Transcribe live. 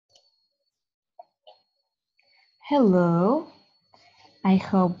Hello, I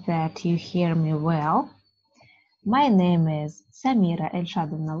hope that you hear me well. My name is Samira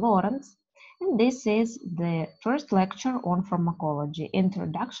Elshadovna Lawrence, and this is the first lecture on pharmacology,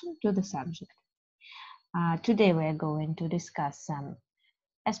 Introduction to the subject. Today we are going to discuss some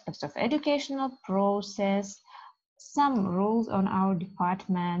aspects of educational process, some rules on our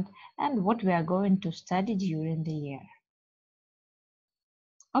department, and what we are going to study during the year.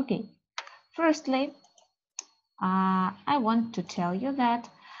 Okay, firstly, I want to tell you that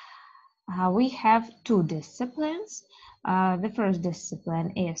we have two disciplines. The first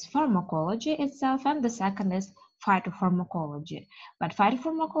discipline is pharmacology itself, and the second is phytopharmacology. But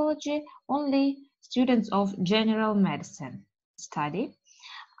phytopharmacology, only students of general medicine study.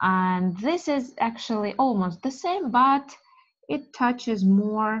 And this is actually almost the same, but it touches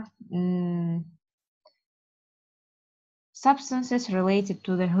more substances related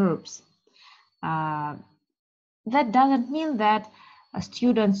to the herbs. That doesn't mean that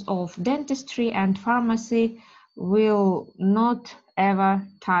students of dentistry and pharmacy will not ever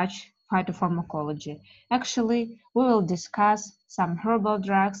touch phytopharmacology. Actually, we will discuss some herbal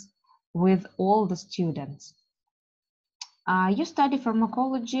drugs with all the students. You study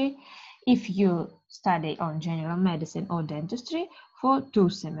pharmacology if you study on general medicine or dentistry for 2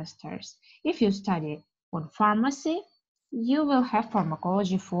 semesters. If you study on pharmacy, you will have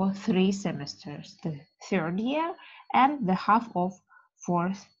pharmacology for 3 semesters, the 3rd year and the half of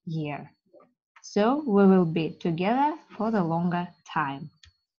 4th year. So we will be together for the longer time.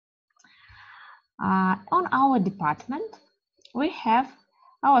 On our department, we have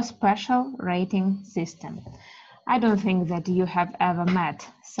our special rating system. I don't think that you have ever met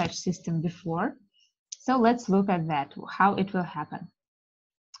such system before. So let's look at that, how it will happen.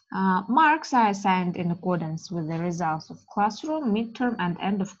 Marks are assigned in accordance with the results of classroom, midterm,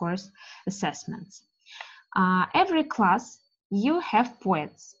 and of course, assessments. Every class, you have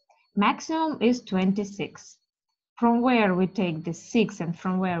points. Maximum is 26. From where we take the 6 and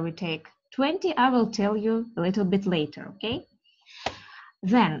from where we take 20, I will tell you a little bit later, okay?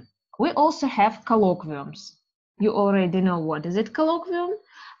 Then, we also have colloquiums. You already know what is it, colloquium?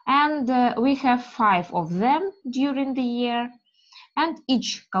 And we have 5 of them during the year. And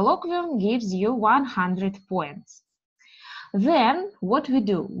each colloquium gives you 100 points. Then what we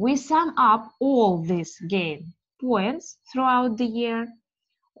do, we sum up all these gained points throughout the year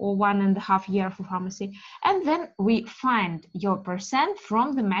or 1.5 year for pharmacy, and then we find your percent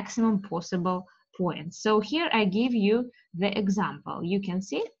from the maximum possible points. So here I give you the example. You can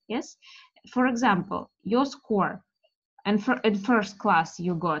see, yes? For example, your score, and in first class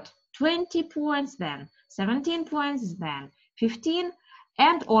you got 20 points, then 17 points, then 15,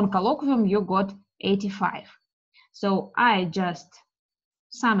 and on colloquium you got 85. So I just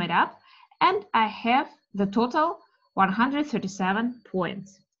sum it up and I have the total 137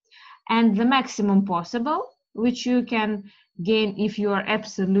 points. And the maximum possible, which you can gain if you are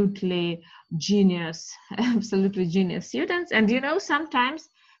absolutely genius students. And you know, sometimes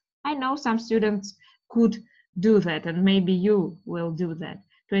I know some students could do that, and maybe you will do that.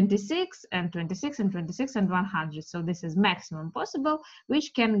 26 and 26 and 26 and 100. So this is maximum possible,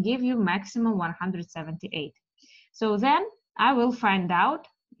 which can give you maximum 178. So then I will find out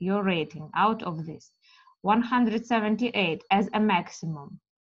your rating out of this. 178 as a maximum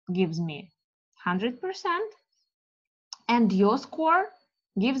gives me 100%, and your score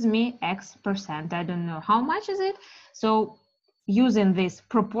gives me X percent. I don't know how much is it. So using this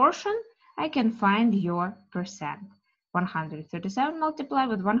proportion, I can find your percent. 137 multiplied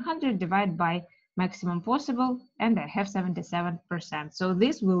with 100 divided by maximum possible, and I have 77%. So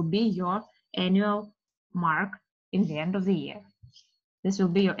this will be your annual mark in the end of the year. This will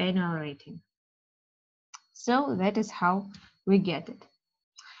be your annual rating. So that is how we get it.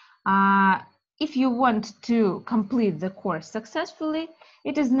 If you want to complete the course successfully,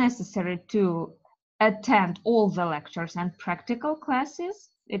 it is necessary to attend all the lectures and practical classes.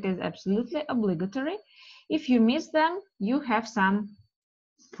 It is absolutely obligatory. If you miss them, you have some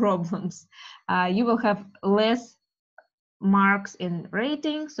problems. You will have less marks in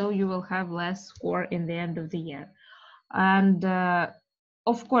rating, so you will have less score in the end of the year. And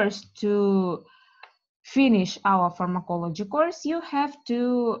of course, to finish our pharmacology course, you have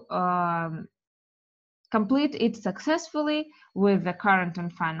to complete it successfully with the current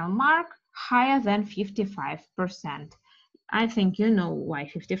and final mark higher than 55%. I think you know why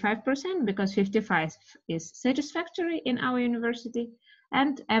 55%, because 55 is satisfactory in our university,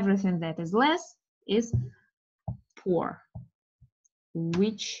 and everything that is less is poor,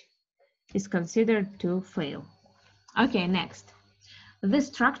 which is considered to fail. Okay, next. the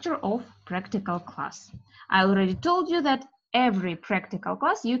structure of practical class. I already told you that every practical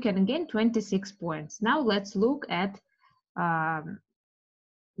class you can gain 26 points. Now let's look at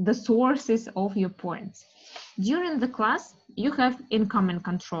the sources of your points. During the class, you have income and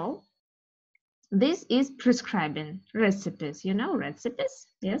control. This is prescribing recipes. You know recipes,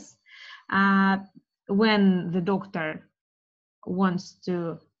 yes? When the doctor wants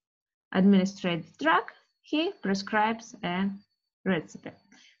to administrate the drug, he prescribes a recipe.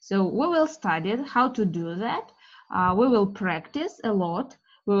 So we will study how to do that. We will practice a lot.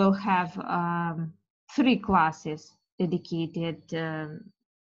 We will have 3 classes dedicated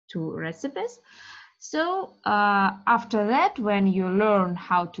to recipes. So after that, when you learn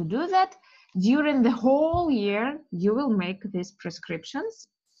how to do that, during the whole year, you will make these prescriptions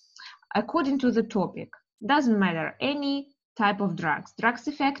according to the topic. Doesn't matter, any type of drugs, drugs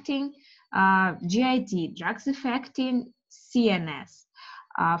affecting GIT, drugs affecting CNS.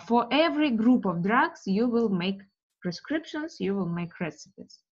 For every group of drugs, you will make prescriptions, you will make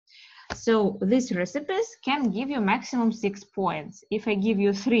recipes. So these recipes can give you maximum 6 points. If I give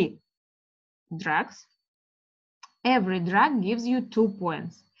you 3 drugs, every drug gives you 2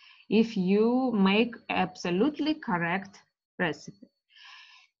 points if you make absolutely correct recipe.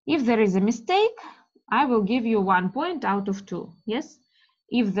 If there is a mistake, I will give you 1 point out of 2. Yes.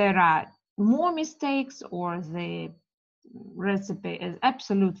 If there are more mistakes or the recipe is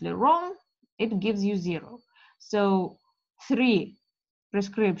absolutely wrong, it gives you 0. So 3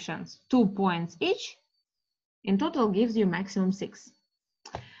 prescriptions, 2 points each, in total gives you maximum 6.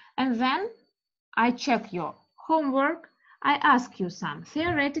 And then I check your homework. I ask you some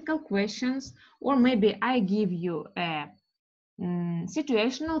theoretical questions, or maybe I give you a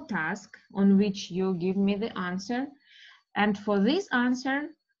situational task on which you give me the answer. And for this answer,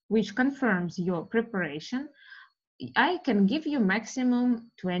 which confirms your preparation, I can give you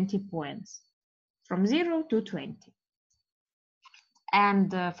maximum 20 points, from 0 to 20.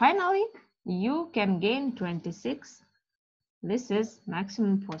 And finally, you can gain 26. This is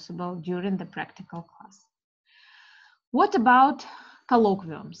maximum possible during the practical class. What about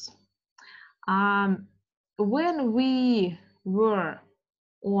colloquiums? When we were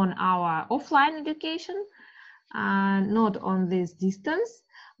on our offline education, not on this distance,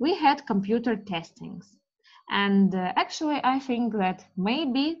 we had computer testings. And actually, I think that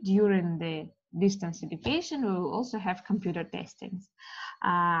maybe during the distance education, we will also have computer testings.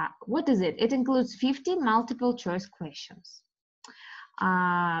 What is it? It includes 50 multiple choice questions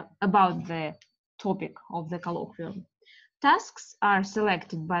about the topic of the colloquium. Tasks are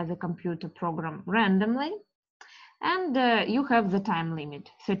selected by the computer program randomly, and you have the time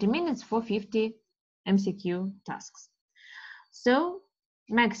limit, 30 minutes for 50 MCQ tasks. So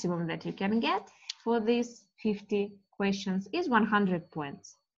maximum that you can get for these 50 questions is 100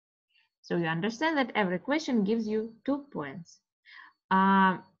 points. So you understand that every question gives you 2 points.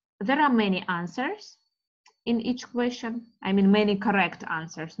 There are many answers in each question. I mean, many correct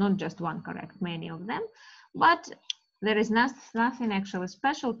answers, not just one correct, many of them. But there is nothing actually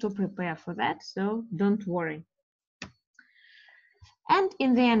special to prepare for that, so don't worry. And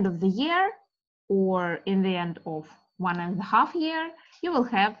in the end of the year, or in the end of 1.5 years, you will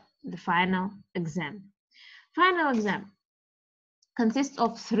have the final exam. Final exam consists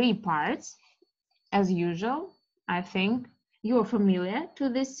of 3 parts. As usual, I think you are familiar to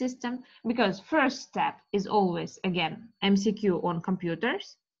this system, because first step is always, again, MCQ on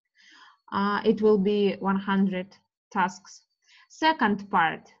computers. It will be 100 tasks. Second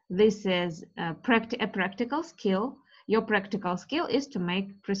part, this is a practical skill. Your practical skill is to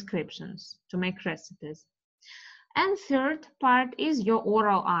make prescriptions, to make recipes. And third part is your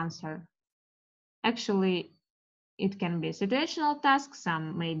oral answer. Actually, it can be situational tasks,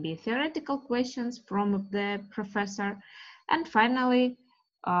 some may be theoretical questions from the professor. And finally,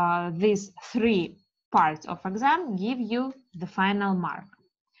 these 3 parts of exam give you the final mark.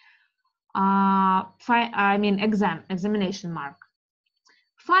 Examination mark.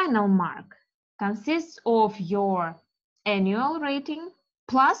 Final mark consists of your annual rating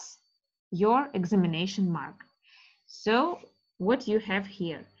plus your examination mark. So what you have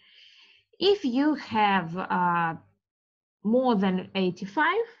here, if you have more than 85,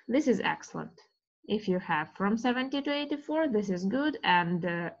 this is excellent. If you have from 70 to 84, this is good,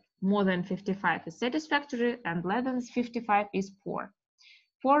 and more than 55 is satisfactory, and less than 55 is poor.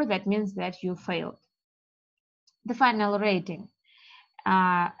 Poor, that means that you failed. The final rating,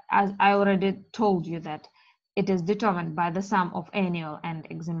 as I already told you, that it is determined by the sum of annual and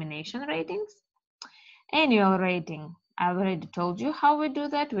examination ratings. Annual rating, I already told you how we do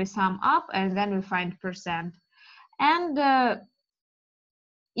that. We sum up and then we find percent. And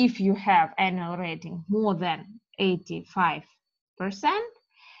if you have annual rating more than 85%,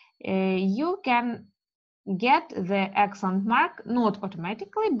 you can get the excellent mark, not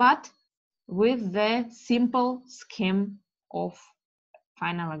automatically, but with the simple scheme of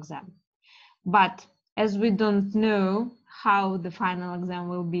final exam. But as we don't know how the final exam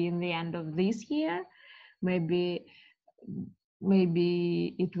will be in the end of this year, maybe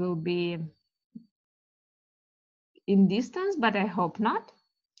it will be in distance, but I hope not.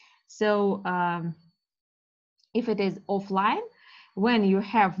 So if it is offline, when you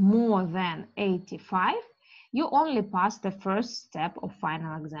have more than 85, you only pass the first step of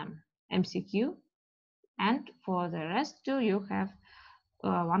final exam, MCQ, and for the rest too, you have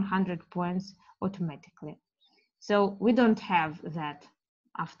 100 points automatically. So we don't have that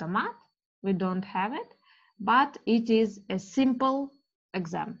after math, we don't have it, but it is a simple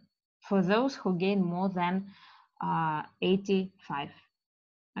exam for those who gain more than 85.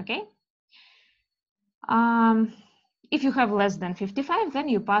 Okay. If you have less than 55, then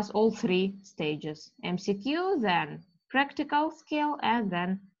you pass all three stages: MCQ, then practical skill, and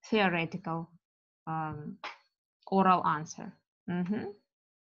then theoretical oral answer.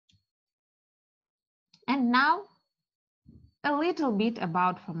 And now a little bit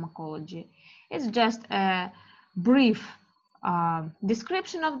about pharmacology. It's just a brief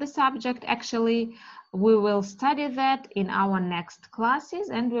description of the subject. Actually, we will study that in our next classes,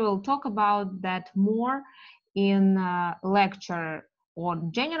 and we will talk about that more in lecture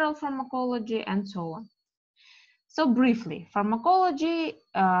on general pharmacology and so on. So briefly, pharmacology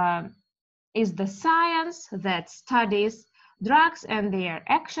is the science that studies drugs and their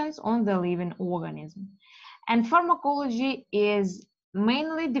actions on the living organism. And pharmacology is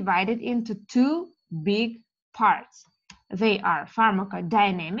mainly divided into two big parts. They are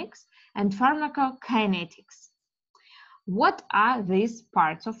pharmacodynamics and pharmacokinetics. What are these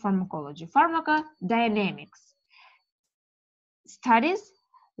parts of pharmacology? Pharmacodynamics studies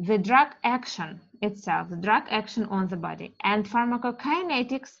the drug action itself, the drug action on the body, and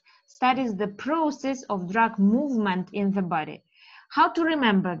pharmacokinetics studies the process of drug movement in the body. How to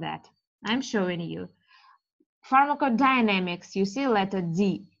remember that? I'm showing you. Pharmacodynamics, you see letter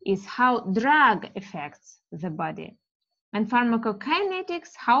D, is how drug affects the body. And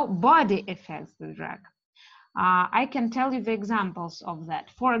pharmacokinetics, how body affects the drug. I can tell you the examples of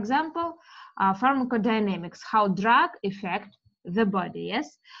that. For example, pharmacodynamics, how drug affect the body.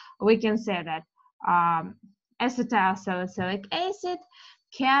 Yes, we can say that acetylsalicylic acid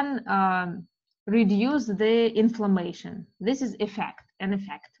can reduce the inflammation. This is an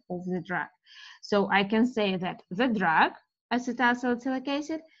effect of the drug. So I can say that the drug, acetylsalicylic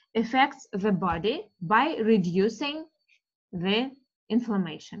acid, affects the body by reducing the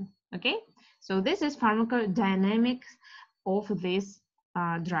inflammation. Okay, so this is pharmacodynamics of this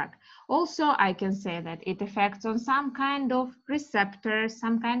drug. Also, I can say that it affects on some kind of receptors,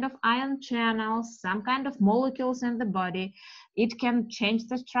 some kind of ion channels, some kind of molecules in the body. It can change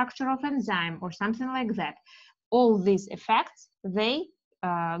the structure of enzyme or something like that. All these effects, they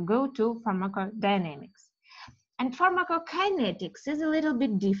go to pharmacodynamics. And pharmacokinetics is a little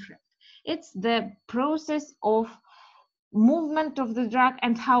bit different. It's the process of movement of the drug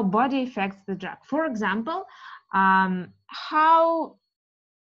and how body affects the drug. For example, how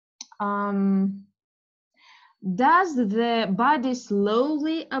does the body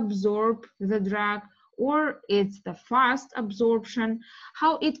slowly absorb the drug, or it's the fast absorption,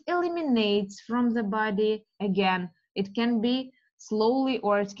 how it eliminates from the body. Again, it can be slowly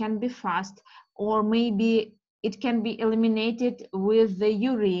or it can be fast, or maybe it can be eliminated with the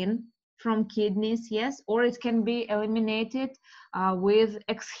urine from kidneys, yes, or it can be eliminated with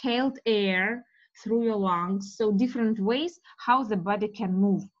exhaled air through your lungs. So different ways how the body can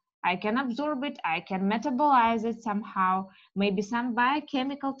move. I can absorb it, I can metabolize it somehow, maybe some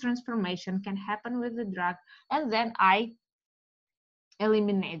biochemical transformation can happen with the drug, and then I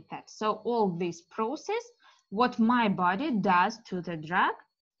eliminate that. So all this process, what my body does to the drug,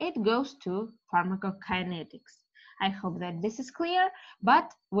 it goes to pharmacokinetics. I hope that this is clear,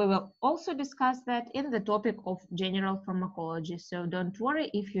 but we will also discuss that in the topic of general pharmacology. So don't worry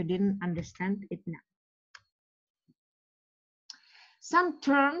if you didn't understand it now. Some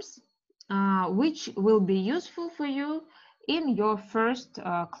terms which will be useful for you in your first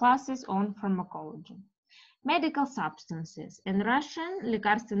classes on pharmacology. Medical substances, in Russian,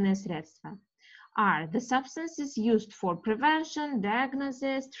 лекарственные средства, are the substances used for prevention,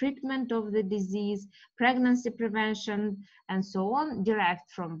 diagnosis, treatment of the disease, pregnancy prevention, and so on, derived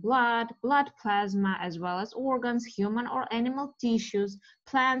from blood, blood plasma, as well as organs, human or animal tissues,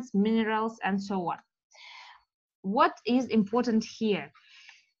 plants, minerals, and so on. What is important here?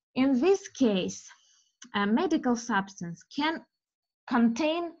 In this case, a medical substance can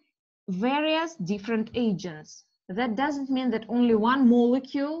contain various different agents. That doesn't mean that only one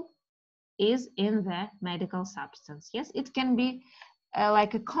molecule is in the medical substance. Yes, it can be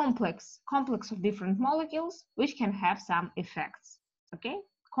like a complex of different molecules which can have some effects. Okay,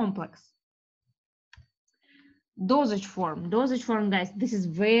 complex. Dosage form, guys, this is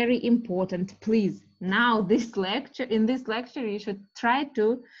very important. Please, now in this lecture you should try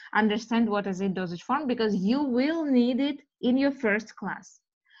to understand what is a dosage form, because you will need it in your first class.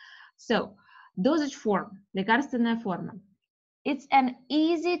 So dosage form, лекарственная форма, it's an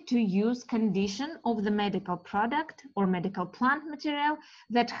easy to use condition of the medical product or medical plant material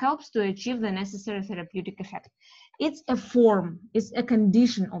that helps to achieve the necessary therapeutic effect. It's a form, it's a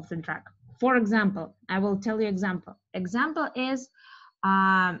condition of the drug. For example, I will tell you example. Example is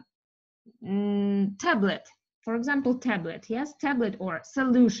tablet. For example, tablet, yes, tablet or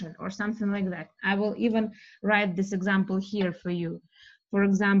solution or something like that. I will even write this example here for you. For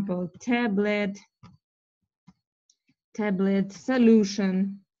example, tablet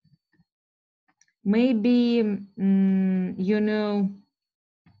solution, maybe you know,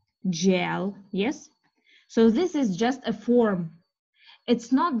 gel. Yes, so this is just a form.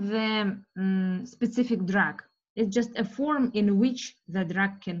 It's not the specific drug. It's just a form in which the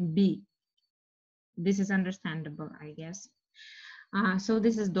drug can be. This is understandable, I guess. So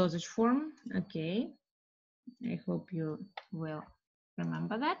this is dosage form. Okay, I hope you will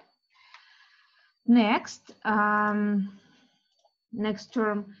remember that. Next, next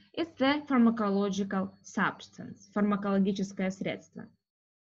term is the pharmacological substance, фармакологическое средство.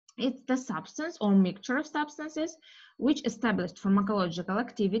 It's the substance or mixture of substances which established pharmacological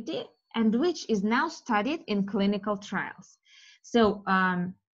activity and which is now studied in clinical trials. So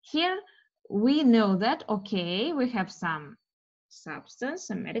here we know that, okay, we have some substance,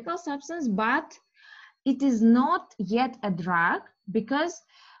 some medical substance, but it is not yet a drug because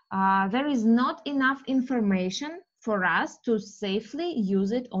there is not enough information for us to safely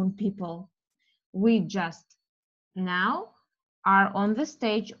use it on people. We just now are on the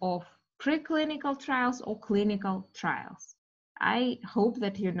stage of preclinical trials or clinical trials. I hope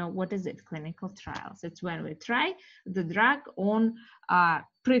that you know what is it, clinical trials. It's when we try the drug on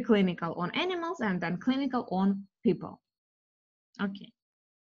preclinical on animals and then clinical on people. Okay.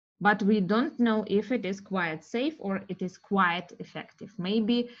 But we don't know if it is quite safe or it is quite effective.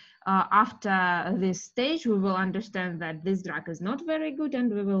 Maybe after this stage, we will understand that this drug is not very good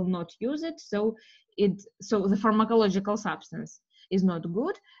and we will not use it. So the pharmacological substance is not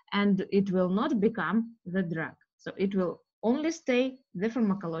good and it will not become the drug. So it will only stay the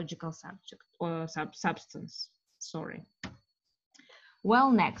pharmacological subject or substance. Sorry.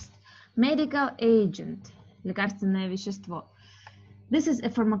 Well, next, medical agent, лекарственное вещество. This is a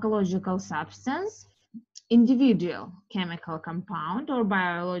pharmacological substance, individual chemical compound or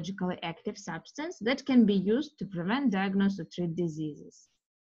biologically active substance that can be used to prevent, diagnose, or treat diseases.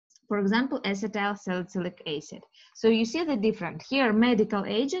 For example, acetyl salicylic acid. So you see the difference. Here, medical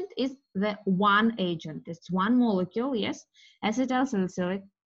agent is the one agent. It's one molecule, yes. Acetyl salicylic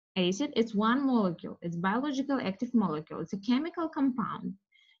acid, it's one molecule. It's biologically active molecule. It's a chemical compound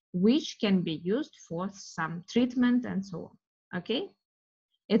which can be used for some treatment and so on, okay?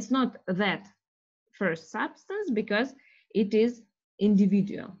 It's not that first substance because it is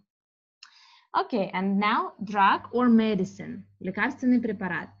individual. Okay, and now drug or medicine, лекарственный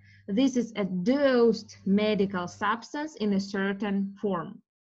препарат. This is a dosed medical substance in a certain form.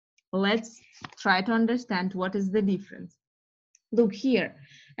 Let's try to understand what is the difference. Look here,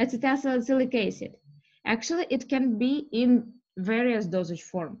 acetyl salicylic acid. Actually, it can be in various dosage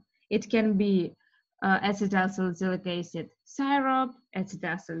form. It can be acetyl salicylic acid syrup,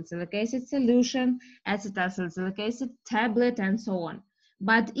 acetyl salicylic acid solution, acetyl salicylic acid tablet, and so on.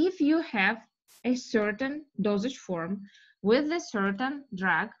 But if you have a certain dosage form with a certain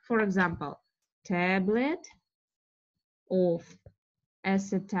drug, for example, tablet of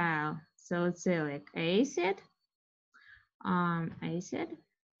acetyl salicylic acid,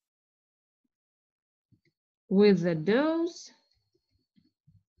 with the dose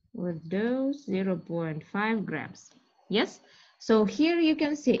 0.5 grams. Yes, so here you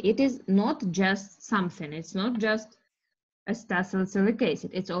can see it is not just something, it's not just acetyl salicylic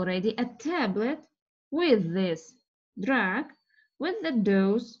acid, it's already a tablet with this drug with the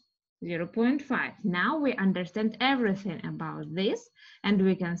dose 0.5. Now we understand everything about this and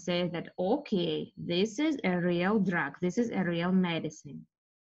we can say that, okay, this is a real drug, this is a real medicine.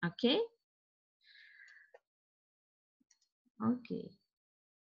 Okay. Okay,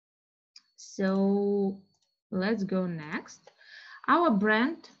 so let's go next. Our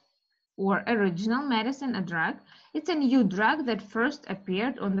brand or original medicine, a drug, it's a new drug that first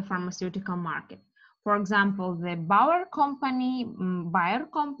appeared on the pharmaceutical market. For example, the Bayer company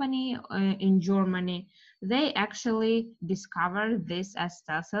in Germany, they actually discovered this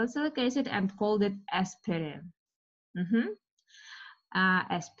acetylsalicylic acid and called it aspirin.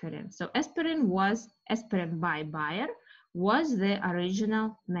 Aspirin. So aspirin by Bayer was the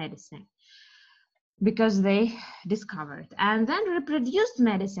original medicine because they discovered. And then reproduced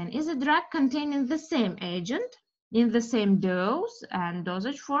medicine is a drug containing the same agent in the same dose and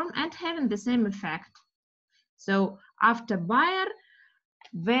dosage form and having the same effect. So after Bayer,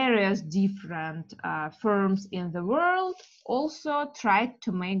 various different firms in the world also tried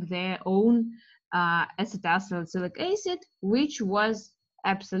to make their own acetylsalicylic acid, which was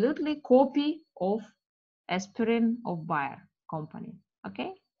absolutely copy of aspirin of Bayer company.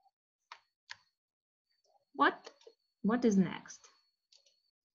 Okay. What is next?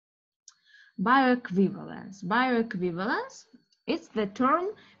 Bioequivalence. Bioequivalence, it's the term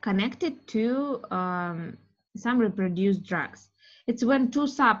connected to some reproduced drugs. It's when two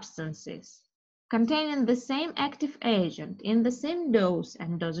substances containing the same active agent in the same dose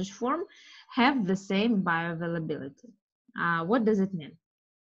and dosage form have the same bioavailability. What does it mean?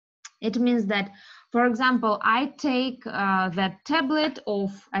 It means that, for example, I take that tablet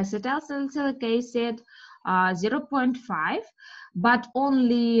of acetylsalicylic acid 0.5, but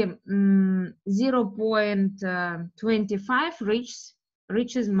only 0.25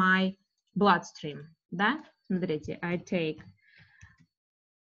 reaches my bloodstream. Да? Смотрите, I take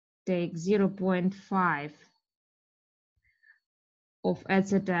 0.5 of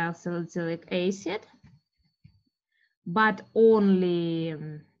acetylsalicylic acid, but only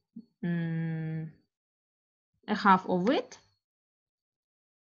a half of it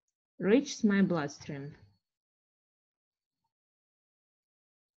reaches my bloodstream.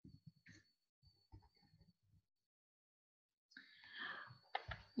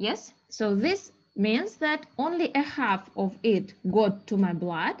 Yes, so this means that only a half of it got to my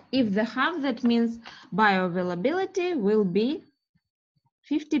blood. If the half, that means bioavailability will be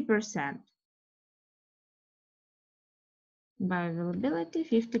 50%. Bioavailability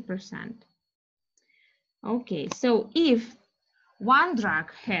 50%. Okay, so if one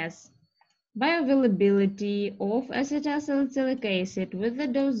drug has bioavailability of acetylsalicylic acid with the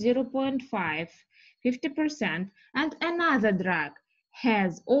dose 0.5, 50%, and another drug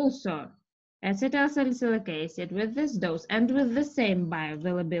has also acetylsalicylic acid with this dose and with the same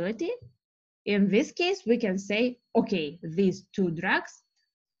bioavailability, in this case, we can say, okay, these two drugs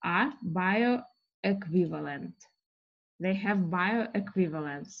are bioequivalent. They have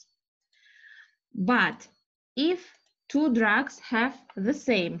bioequivalence. But if two drugs have the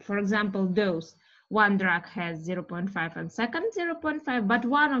same, for example, dose, one drug has 0.5 and second 0.5, but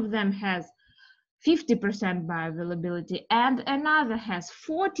one of them has 50% bioavailability and another has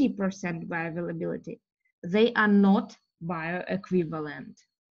 40% bioavailability, they are not bioequivalent.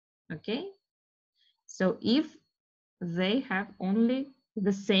 Okay? So if they have only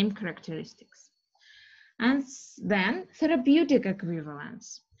the same characteristics. And then therapeutic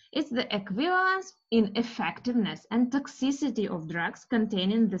equivalence. It's the equivalence in effectiveness and toxicity of drugs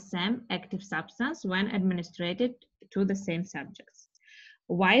containing the same active substance when administered to the same subjects.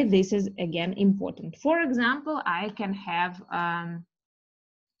 Why this is again important? For example, I can have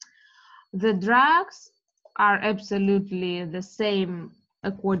the drugs are absolutely the same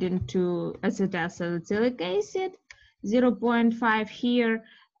according to acetylsalicylic acid, 0.5 here,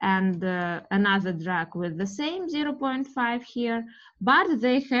 and another drug with the same 0.5 here, but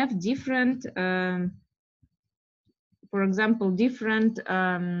they have different, for example, different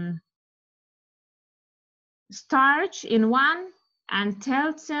starch in one and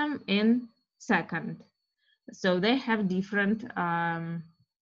calcium in second. So they have different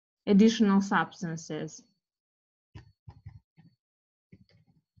additional substances.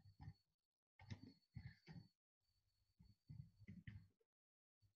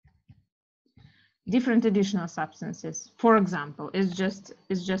 Different additional substances, for example, is just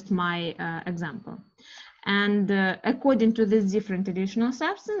my example. And according to this different additional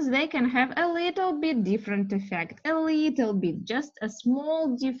substance, they can have a little bit different effect, a little bit, just a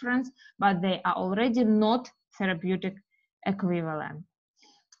small difference, but they are already not therapeutic equivalent.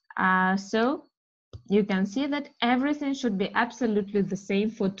 So you can see that everything should be absolutely the same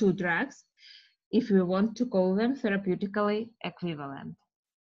for two drugs if we want to call them therapeutically equivalent.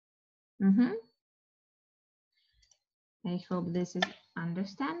 I hope this is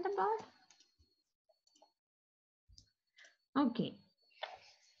understandable. Okay.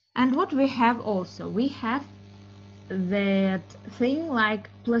 And what we have also, we have that thing like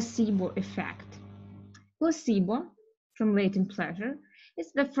placebo effect. Placebo, from latent pleasure,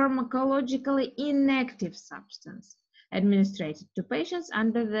 is the pharmacologically inactive substance administered to patients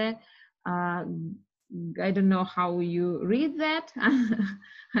under the, I don't know how you read that,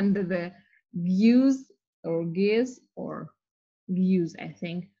 under the views or gaze or views, I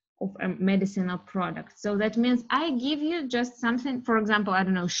think, of a medicinal product. So that means I give you just something, for example, I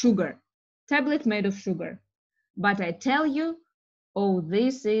don't know, sugar, tablet made of sugar, but I tell you, oh,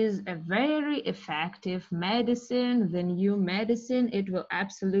 this is a very effective medicine, the new medicine, it will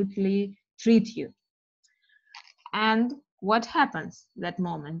absolutely treat you. And what happens that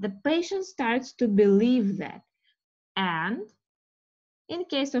moment? The patient starts to believe that. And in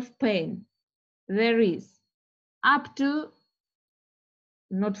case of pain, there is up to,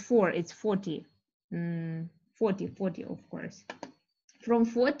 not 4, it's 40, 40, of course, from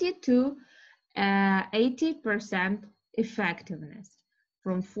 40 to 80% effectiveness,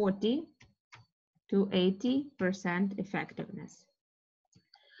 from 40 to 80% effectiveness.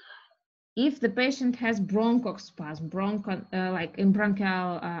 If the patient has bronchospasm, like in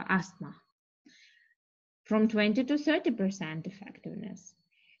bronchial asthma, from 20 to 30% effectiveness.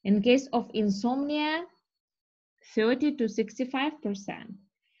 In case of insomnia, 30 to 65%.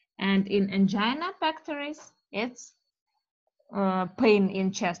 And in angina pectoris, it's pain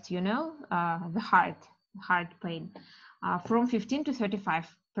in chest, you know, the heart pain, from 15 to 35%.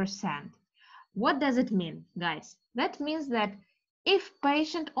 What does it mean, guys? That means that if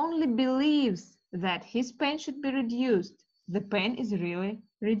patient only believes that his pain should be reduced, the pain is really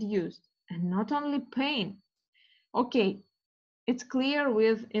reduced, and not only pain. Okay, it's clear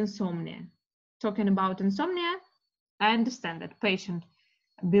with insomnia. Talking about insomnia, I understand that patient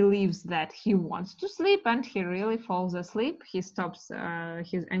believes that he wants to sleep and he really falls asleep. He stops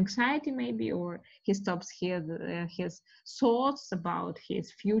his anxiety maybe, or he stops his thoughts about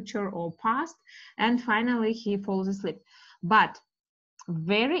his future or past, and finally he falls asleep. But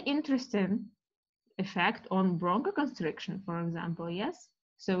very interesting effect on bronchoconstriction, for example, yes?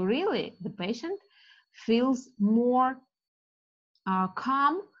 So really the patient feels more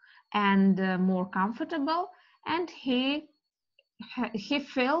calm and more comfortable, and he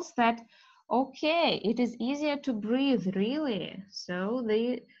feels that, okay, it is easier to breathe, really. So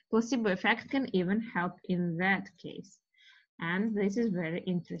the placebo effect can even help in that case. And this is very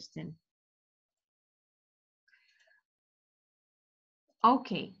interesting.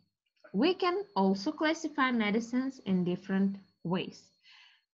 Okay, we can also classify medicines in different ways.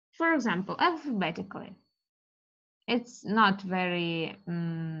 For example, alphabetically. It's not very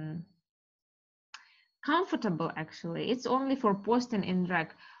comfortable, actually. It's only for posting in drug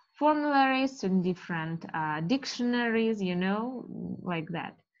formularies and different dictionaries, you know, like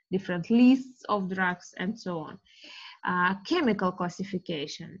that, different lists of drugs and so on. Chemical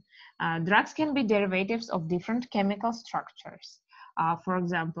classification. Drugs can be derivatives of different chemical structures. For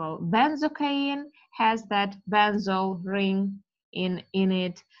example, benzocaine has that benzyl ring in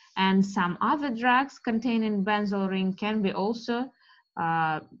it, and some other drugs containing benzyl ring can be also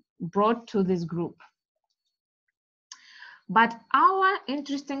brought to this group. But our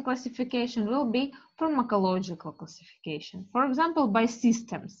interesting classification will be pharmacological classification. For example, by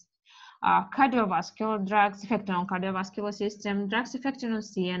systems. Cardiovascular drugs affecting on cardiovascular system, drugs affecting on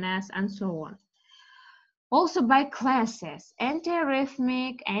CNS, and so on. Also by classes,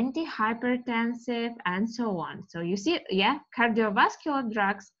 antiarrhythmic, antihypertensive, and so on. So you see, yeah, cardiovascular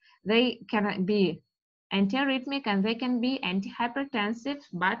drugs, they can be antiarrhythmic and they can be antihypertensive,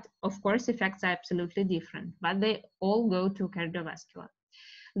 but of course effects are absolutely different, but they all go to cardiovascular.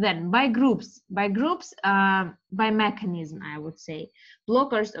 Then by groups, by mechanism, I would say.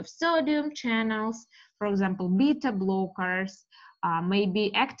 Blockers of sodium channels, for example, beta blockers,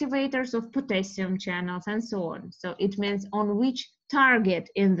 maybe activators of potassium channels, and so on. So it means on which target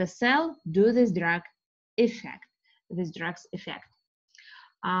in the cell do this drug effect, these drugs effect.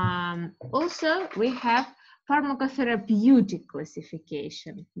 Also, we have pharmacotherapeutic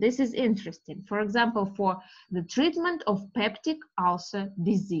classification. This is interesting. For example, for the treatment of peptic ulcer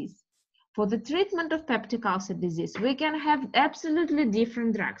disease. For the treatment of peptic ulcer disease, we can have absolutely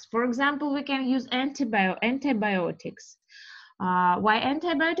different drugs. For example, we can use antibiotics. Why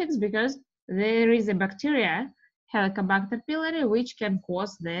antibiotics? Because there is a bacteria, Helicobacter pylori, which can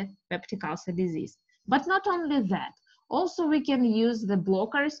cause the peptic ulcer disease. But not only that, also we can use the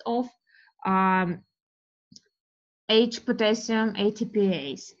blockers of H-potassium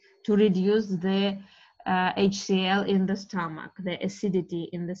ATPase to reduce the HCl in the stomach, the acidity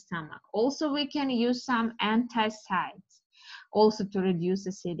in the stomach. Also, we can use some anticides also to reduce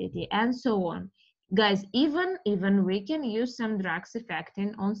acidity, and so on. Guys, even we can use some drugs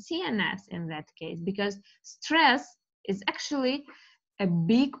affecting on CNS in that case, because stress is actually a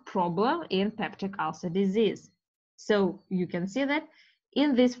big problem in peptic ulcer disease. So you can see that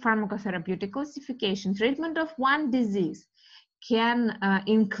in this pharmacotherapeutic classification, treatment of one disease can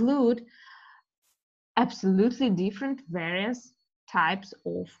include absolutely different various types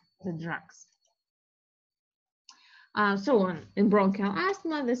of the drugs. So on in bronchial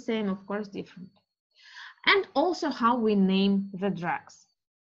asthma, the same, of course, different. And also how we name the drugs.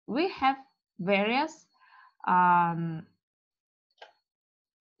 We have various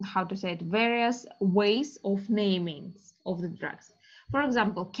various ways of naming of the drugs. For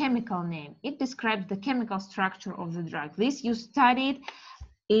example, chemical name. It describes the chemical structure of the drug. This you studied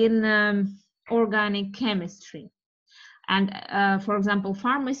in organic chemistry. And for example,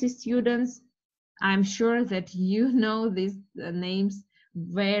 pharmacy students, I'm sure that you know these names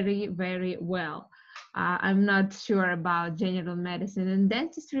very, very well. I'm not sure about general medicine and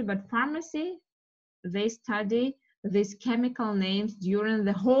dentistry, but pharmacy, they study these chemical names during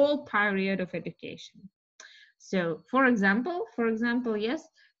the whole period of education. So, for example, yes,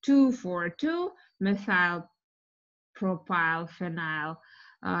 2,4,2 methyl propyl phenyl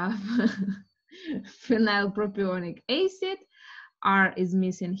phenylpropionic acid. R is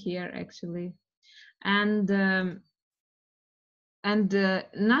missing here actually, and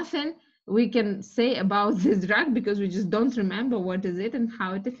nothing we can say about this drug because we just don't remember what is it and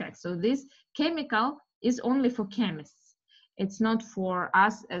how it affects. So this chemical is only for chemists. It's not for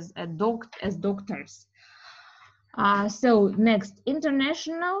us as doctors. So next,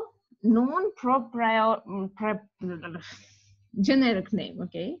 international generic name.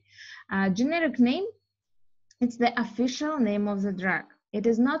 Okay, generic name. It's the official name of the drug. It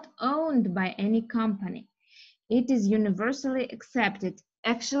is not owned by any company. It is universally accepted,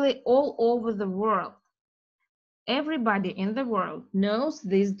 actually all over the world. Everybody in the world knows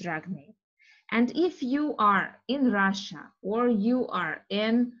this drug name. And if you are in Russia, or you are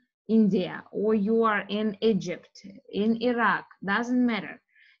in India, or you are in Egypt, in Iraq, doesn't matter.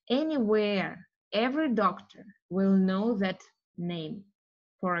 Anywhere, every doctor will know that name.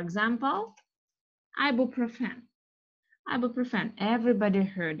 For example, ibuprofen. Ibuprofen, everybody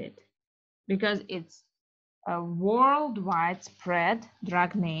heard it because it's a worldwide spread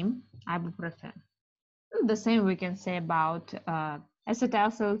drug name, ibuprofen. The same we can say about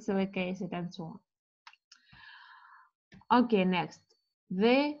acetylsalicylic acid and so on. Okay, next,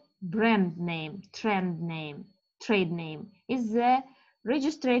 the brand name, trade name is the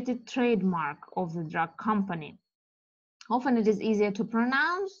registered trademark of the drug company. Often it is easier to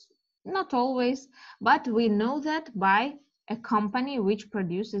pronounce, not always, but we know that by a company which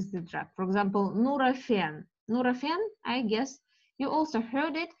produces the drug. For example, Nurofen. Nurofen, I guess you also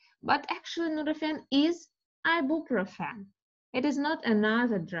heard it, but actually Nurofen is ibuprofen. It is not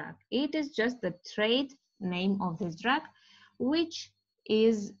another drug. It is just the trade name of this drug, which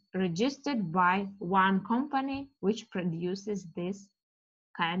is registered by one company which produces this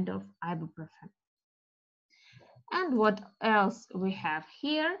kind of ibuprofen. And what else we have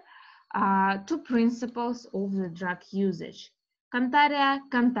here? Two principles of the drug usage. Cantaria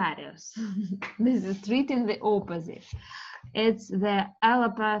cantarius. This is treating the opposite. It's the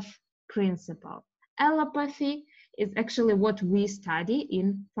allopath principle. Allopathy is actually what we study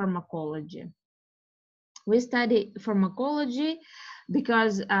in pharmacology. We study pharmacology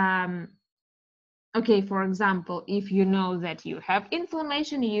because, okay, for example, if you know that you have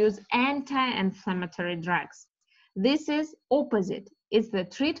inflammation, you use anti-inflammatory drugs. This is opposite. It's the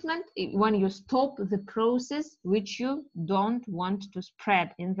treatment when you stop the process which you don't want to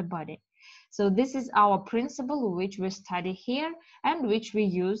spread in the body. So this is our principle which we study here and which we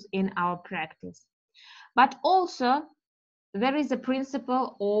use in our practice. But also there is a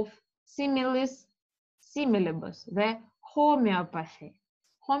principle of similis similibus, the homeopathy.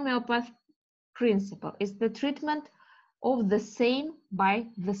 Homeopath principle is the treatment of the same by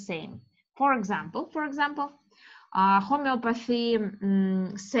the same. For example, homeopathy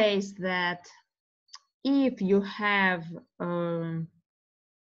says that if you have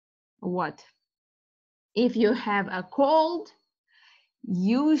if you have a cold,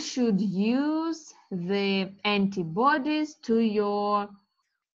 you should use the antibodies to your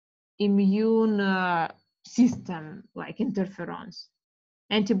immune system, like interferons,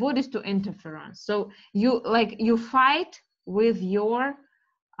 antibodies to interferons. So you fight with your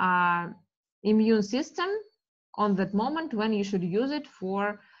immune system on that moment when you should use it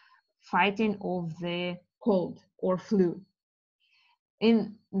for fighting of the cold or flu.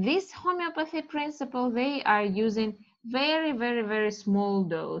 In this homeopathy principle, they are using very, very, very small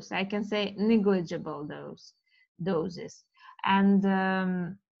dose. I can say negligible doses. And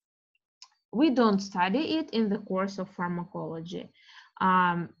we don't study it in the course of pharmacology.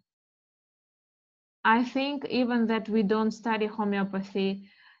 I think even that we don't study homeopathy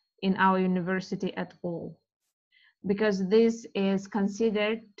in our university at all, because this is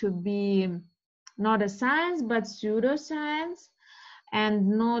considered to be not a science but pseudoscience, and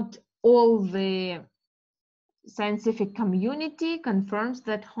not all the scientific community confirms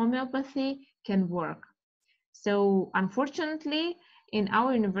that homeopathy can work. So unfortunately, in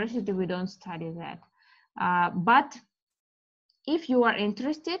our university, we don't study that. But if you are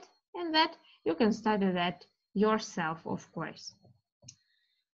interested in that, you can study that yourself, of course.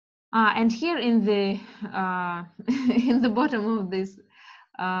 And here in the in the bottom of this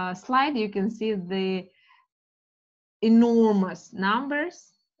slide, you can see the enormous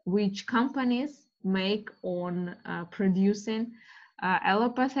numbers which companies make on producing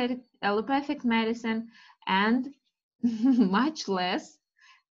allopathic medicine, and much less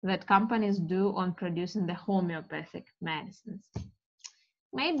that companies do on producing the homeopathic medicines.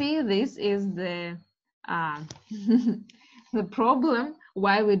 Maybe this is the the problem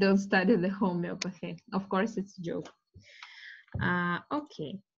why we don't study the homeopathy. Of course, it's a joke.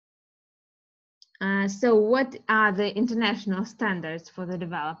 Okay. So what are the international standards for the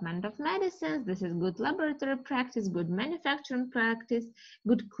development of medicines? This is good laboratory practice, good manufacturing practice,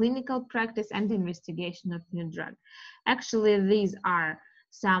 good clinical practice, and investigation of new drug. Actually, these are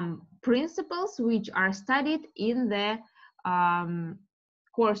some principles which are studied in the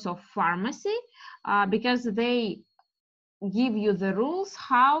course of pharmacy, because they give you the rules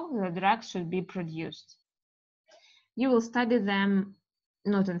how the drug should be produced. You will study them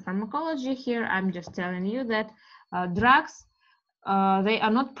not in pharmacology here. I'm just telling you that drugs, they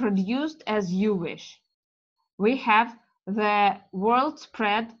are not produced as you wish. We have the world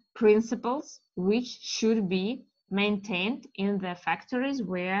spread principles which should be maintained in the factories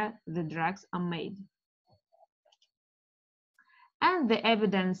where the drugs are made. And the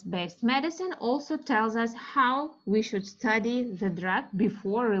evidence-based medicine also tells us how we should study the drug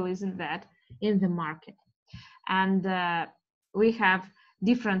before releasing that in the market. And we have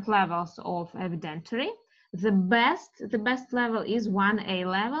different levels of evidentiary. The best level is 1A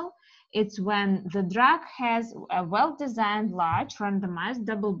level. It's when the drug has a well-designed, large, randomized,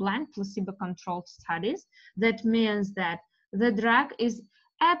 double-blind, placebo-controlled studies. That means that the drug is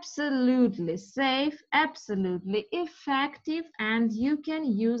absolutely safe, absolutely effective, and you can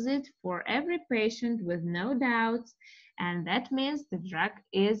use it for every patient with no doubts. And that means the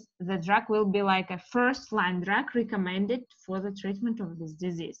drug will be like a first-line drug recommended for the treatment of this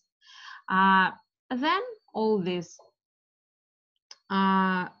disease. Then all these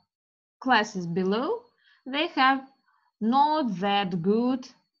classes below, they have not that good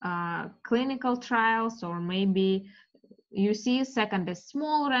clinical trials, or maybe you see second is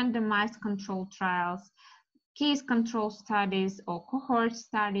small randomized controlled trials, case control studies or cohort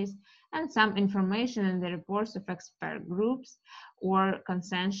studies, and some information in the reports of expert groups or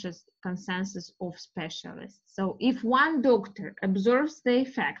consensus of specialists. So if one doctor observes the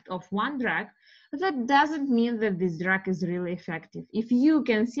effect of one drug, that doesn't mean that this drug is really effective. If you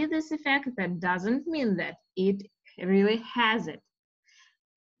can see this effect, that doesn't mean that it really has it,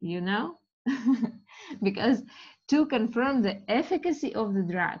 you know? Because to confirm the efficacy of the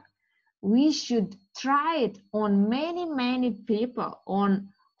drug, we should try it on many people, on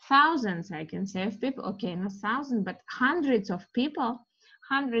thousands, I can say, of people. Okay, not thousands, but hundreds of people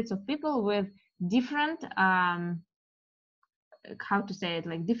with different how to say it,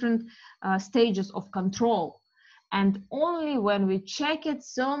 like different stages of control. And only when we check it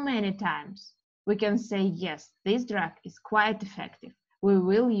so many times, we can say, yes, this drug is quite effective. We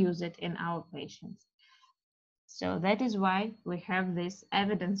will use it in our patients. So that is why we have this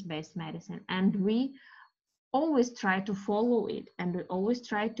evidence-based medicine, and we always try to follow it, and we always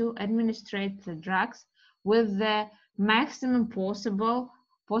try to administrate the drugs with the maximum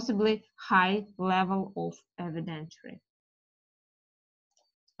possibly high level of evidentiary.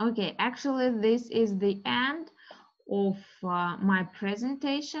 Okay, actually this is the end of my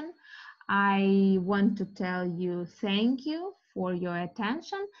presentation. I want to tell you thank you for your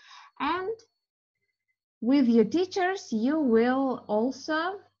attention, and with your teachers, you will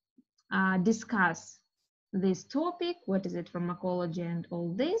also discuss this topic, what is it, pharmacology and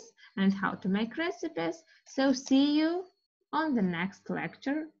all this, and how to make recipes. So see you on the next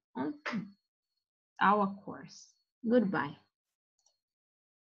lecture on our course. Goodbye.